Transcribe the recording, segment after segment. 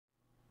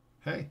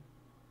Hey,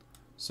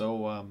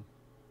 so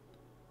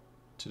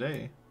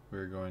today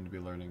we're going to be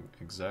learning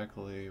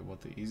exactly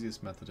what the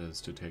easiest method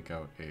is to take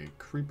out a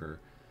creeper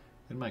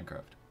in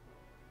Minecraft.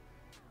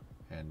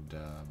 And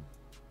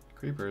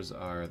creepers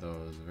are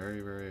those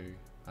very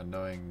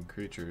annoying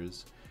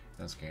creatures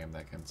in this game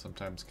that can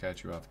sometimes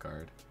catch you off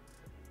guard.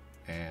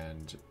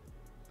 And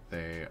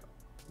they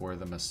were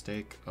the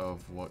mistake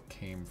of what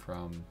came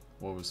from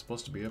what was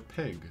supposed to be a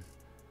pig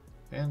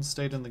and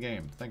stayed in the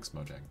game. Thanks,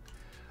 Mojang.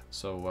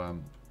 So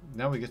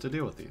now we get to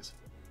deal with these.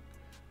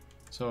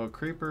 So a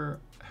creeper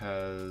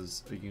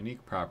has a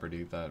unique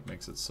property that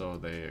makes it so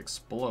they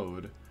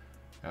explode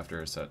after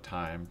a set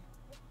time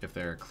if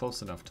they're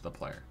close enough to the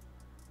player.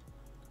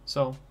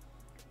 So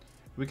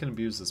we can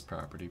abuse this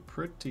property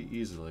pretty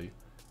easily,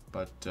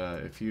 but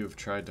if you've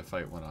tried to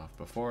fight one off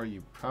before,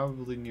 you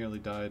probably nearly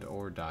died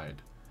or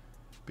died,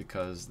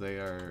 because they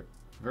are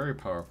very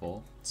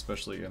powerful,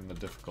 especially in the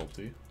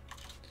difficulty,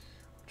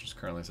 which is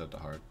currently set to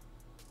hard.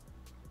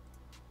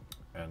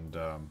 And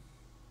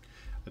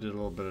I did a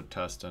little bit of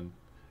testing,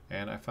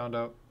 and I found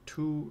out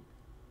two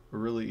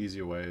really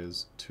easy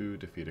ways to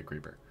defeat a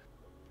creeper.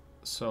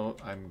 So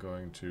I'm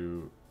going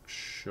to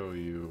show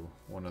you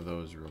one of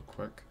those real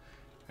quick,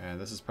 and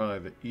this is probably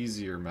the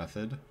easier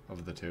method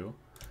of the two,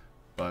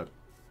 but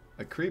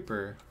a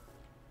creeper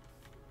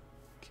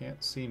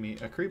can't see me.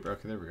 Okay,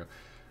 there we go.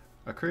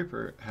 A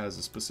creeper has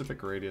a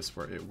specific radius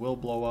where it will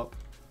blow up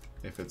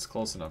if it's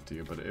close enough to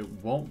you, but it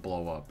won't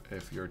blow up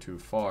if you're too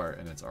far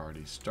and it's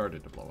already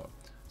started to blow up.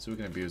 So we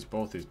can abuse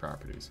both these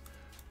properties.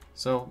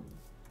 So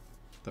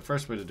the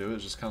first way to do it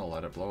is just kind of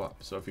let it blow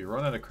up. So if you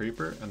run at a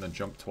creeper and then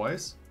jump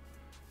twice,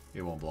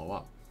 it won't blow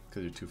up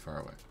because you're too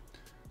far away.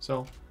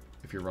 So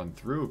if you run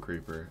through a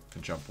creeper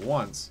and jump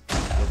once,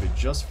 you'll be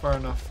just far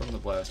enough from the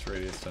blast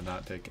radius to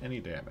not take any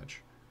damage.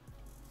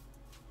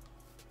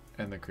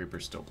 And the creeper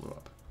still blew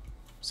up.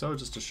 So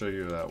just to show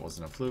you that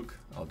wasn't a fluke,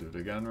 I'll do it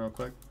again real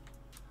quick.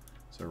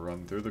 So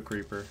run through the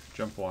creeper,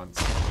 jump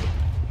once,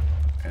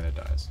 and it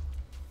dies.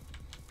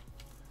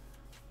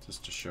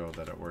 Just to show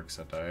that it works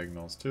at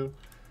diagonals too.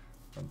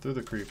 Run through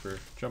the creeper,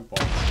 jump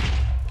once.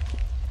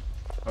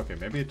 Okay,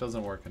 maybe it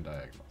doesn't work in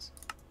diagonals.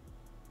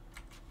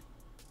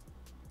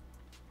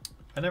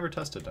 I never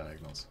tested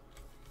diagonals,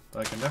 but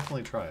I can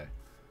definitely try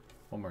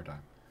one more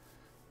time.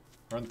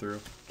 Run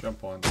through,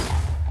 jump once.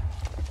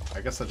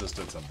 I guess I just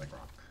did something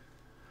wrong.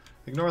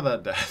 Ignore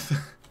that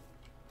death.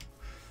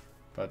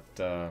 But,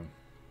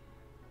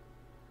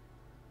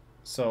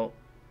 so,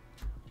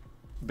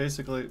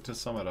 basically, to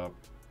sum it up,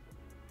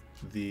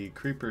 the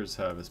creepers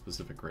have a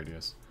specific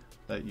radius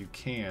that you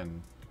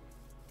can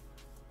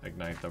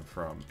ignite them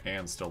from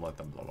and still let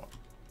them blow up.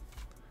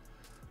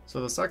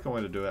 So the second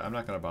way to do it, I'm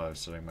not going to bother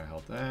studying my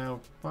health.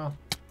 Well,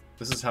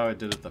 this is how I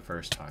did it the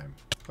first time.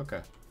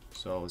 Okay,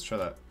 so let's try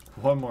that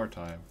one more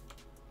time.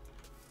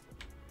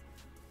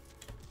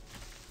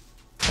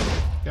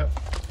 Yep,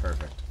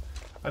 perfect.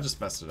 I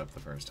just messed it up the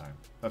first time.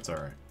 That's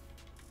alright.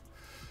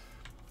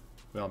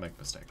 We all make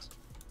mistakes.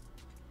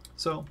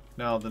 So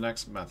now the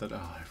next method,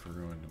 oh, I've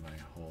ruined my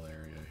whole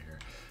area here.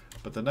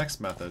 But the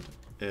next method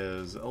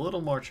is a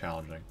little more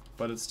challenging,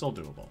 but it's still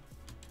doable.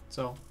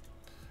 So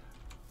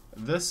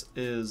this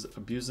is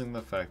abusing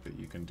the fact that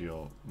you can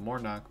deal more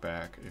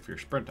knockback if you're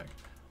sprinting.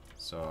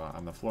 So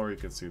on the floor you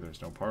can see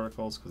there's no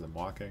particles because I'm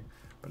walking,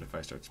 but if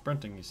I start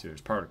sprinting you see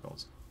there's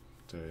particles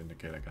to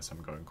indicate I guess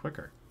I'm going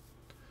quicker.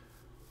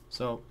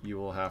 So you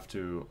will have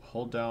to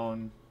hold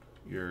down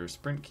your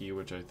sprint key,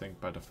 which I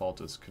think by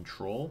default is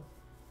Control,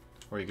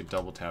 or you could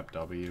double tap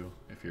W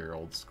if you're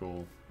old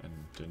school and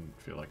didn't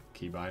feel like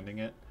key binding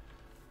it.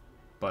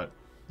 But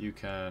you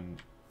can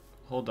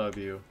hold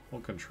W,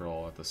 hold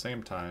Control at the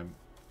same time,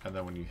 and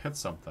then when you hit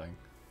something,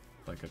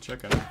 like a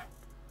chicken,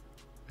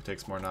 it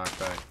takes more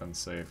knockback than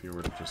say if you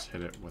were to just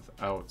hit it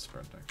without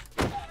sprinting.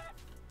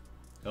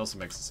 It also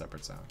makes a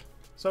separate sound.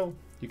 So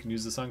you can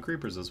use this on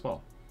creepers as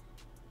well.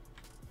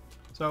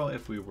 So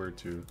if we were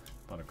to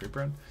spawn a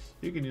creeper in,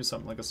 you can use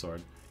something like a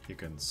sword. You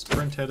can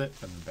sprint hit it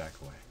and then back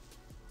away.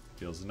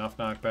 Deals enough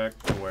knockback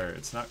to where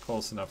it's not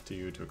close enough to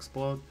you to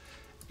explode,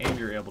 and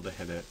you're able to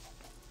hit it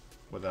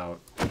without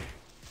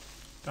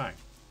dying.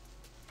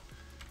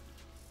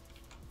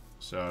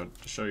 So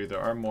to show you, there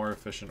are more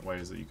efficient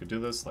ways that you could do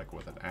this, like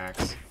with an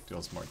axe,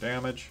 deals more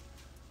damage.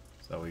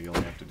 So that way you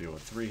only have to deal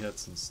with 3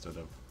 hits instead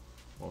of,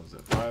 what was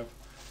it, 5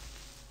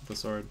 with the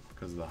sword,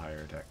 because of the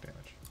higher attack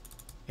damage.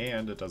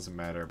 And it doesn't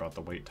matter about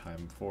the wait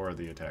time for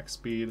the attack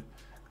speed,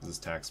 because this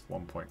attack's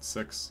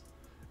 1.6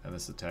 and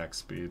this attack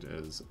speed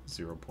is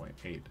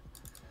 0.8.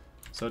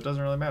 So it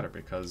doesn't really matter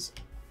because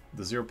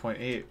the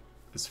 0.8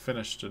 is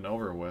finished and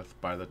over with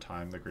by the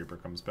time the creeper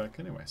comes back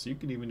anyway. So you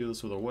can even do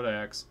this with a wood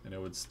axe and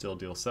it would still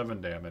deal 7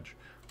 damage,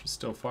 which is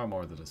still far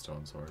more than a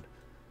stone sword.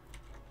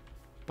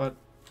 But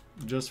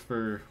just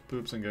for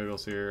poops and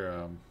giggles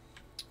here,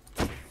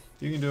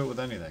 you can do it with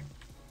anything.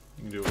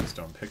 You can do it with a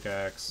stone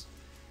pickaxe.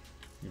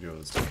 You can do it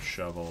with a stone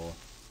shovel.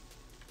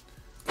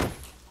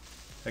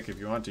 Heck, if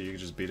you want to, you can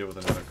just beat it with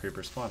another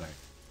creeper spawning.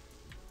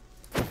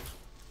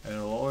 And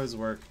it'll always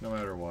work no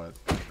matter what.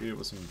 Beat it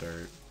with some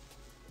dirt.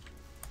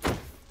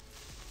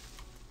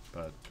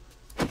 but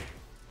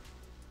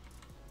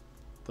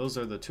those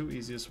are the 2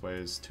 easiest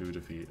ways to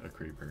defeat a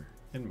creeper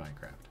in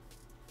Minecraft.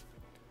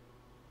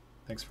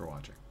 Thanks for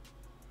watching.